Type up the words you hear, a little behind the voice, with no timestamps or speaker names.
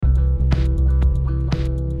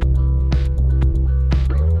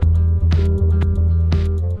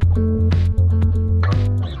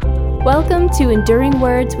Welcome to Enduring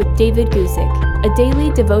Words with David Guzik, a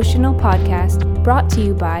daily devotional podcast brought to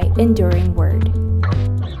you by Enduring Word.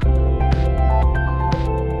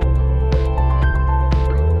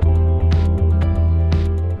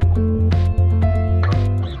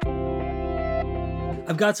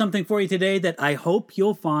 I've got something for you today that I hope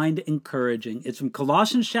you'll find encouraging. It's from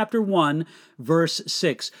Colossians chapter 1, verse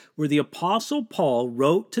 6, where the Apostle Paul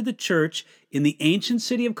wrote to the church in the ancient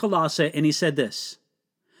city of Colossae, and he said this,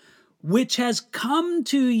 "Which has come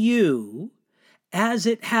to you as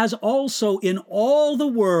it has also in all the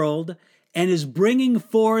world, and is bringing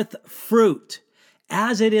forth fruit,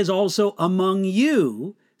 as it is also among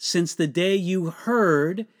you, since the day you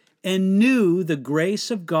heard and knew the grace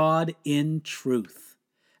of God in truth."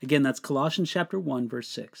 Again, that's Colossians chapter 1, verse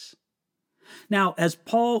 6. Now, as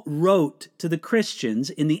Paul wrote to the Christians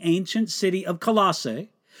in the ancient city of Colossae,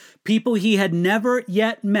 people he had never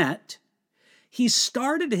yet met, he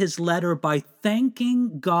started his letter by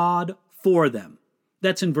thanking God for them.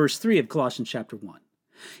 That's in verse 3 of Colossians chapter 1.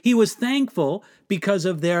 He was thankful because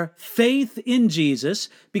of their faith in Jesus,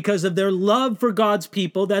 because of their love for God's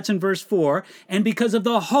people, that's in verse 4, and because of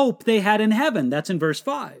the hope they had in heaven, that's in verse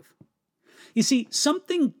 5. You see,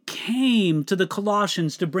 something came to the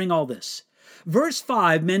Colossians to bring all this. Verse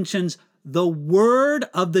 5 mentions the word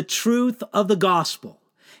of the truth of the gospel.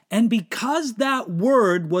 And because that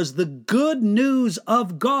word was the good news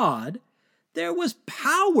of God, there was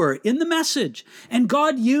power in the message. And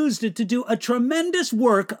God used it to do a tremendous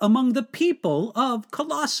work among the people of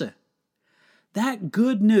Colossae. That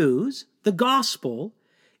good news, the gospel,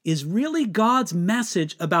 is really God's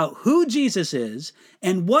message about who Jesus is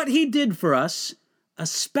and what he did for us,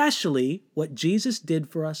 especially what Jesus did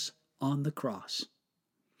for us on the cross.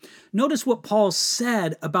 Notice what Paul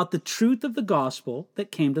said about the truth of the gospel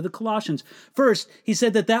that came to the Colossians. First, he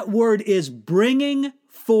said that word is bringing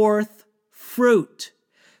forth fruit.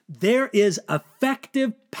 There is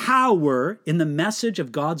effective power in the message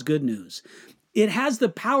of God's good news. It has the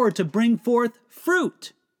power to bring forth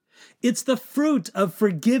fruit. It's the fruit of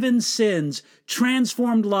forgiven sins,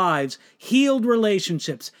 transformed lives, healed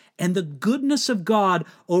relationships, and the goodness of God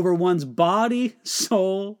over one's body,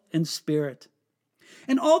 soul, and spirit.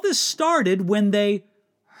 And all this started when they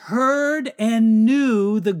heard and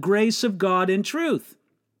knew the grace of God in truth.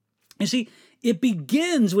 You see, it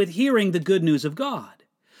begins with hearing the good news of God.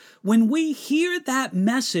 When we hear that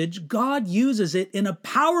message, God uses it in a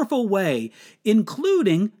powerful way,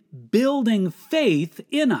 including building faith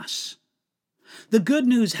in us. The good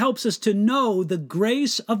news helps us to know the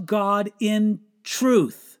grace of God in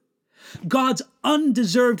truth. God's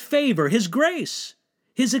undeserved favor, his grace,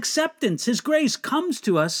 his acceptance, his grace comes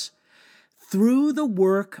to us through the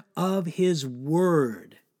work of his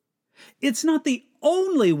word. It's not the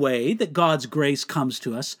only way that God's grace comes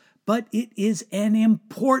to us, but it is an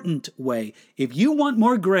important way. If you want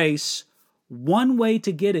more grace, one way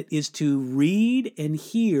to get it is to read and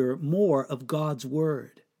hear more of God's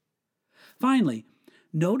word. Finally,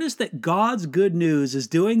 notice that God's good news is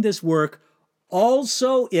doing this work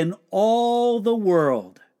also in all the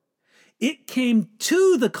world. It came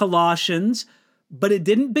to the Colossians, but it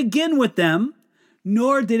didn't begin with them,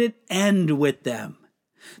 nor did it end with them.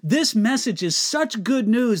 This message is such good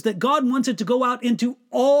news that God wants it to go out into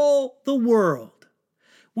all the world.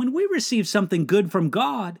 When we receive something good from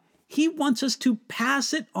God, he wants us to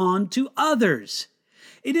pass it on to others.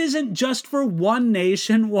 It isn't just for one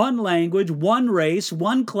nation, one language, one race,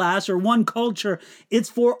 one class, or one culture.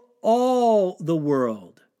 It's for all the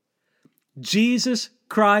world. Jesus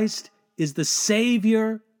Christ is the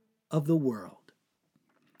Savior of the world.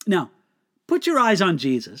 Now, put your eyes on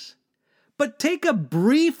Jesus, but take a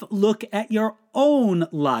brief look at your own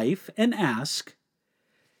life and ask,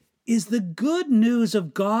 is the good news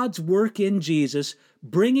of God's work in Jesus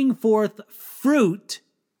bringing forth fruit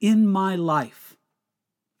in my life?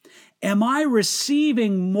 Am I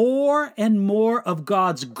receiving more and more of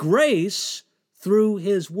God's grace through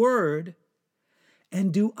his word?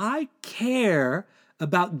 And do I care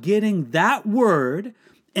about getting that word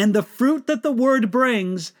and the fruit that the word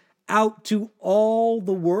brings out to all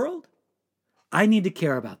the world? I need to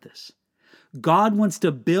care about this. God wants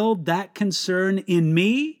to build that concern in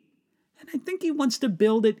me, and I think he wants to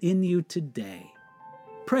build it in you today.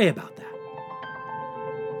 Pray about that.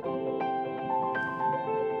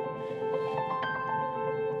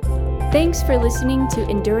 Thanks for listening to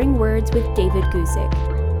Enduring Words with David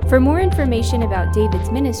Guzik. For more information about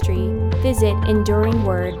David's ministry, visit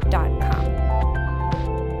enduringword.org.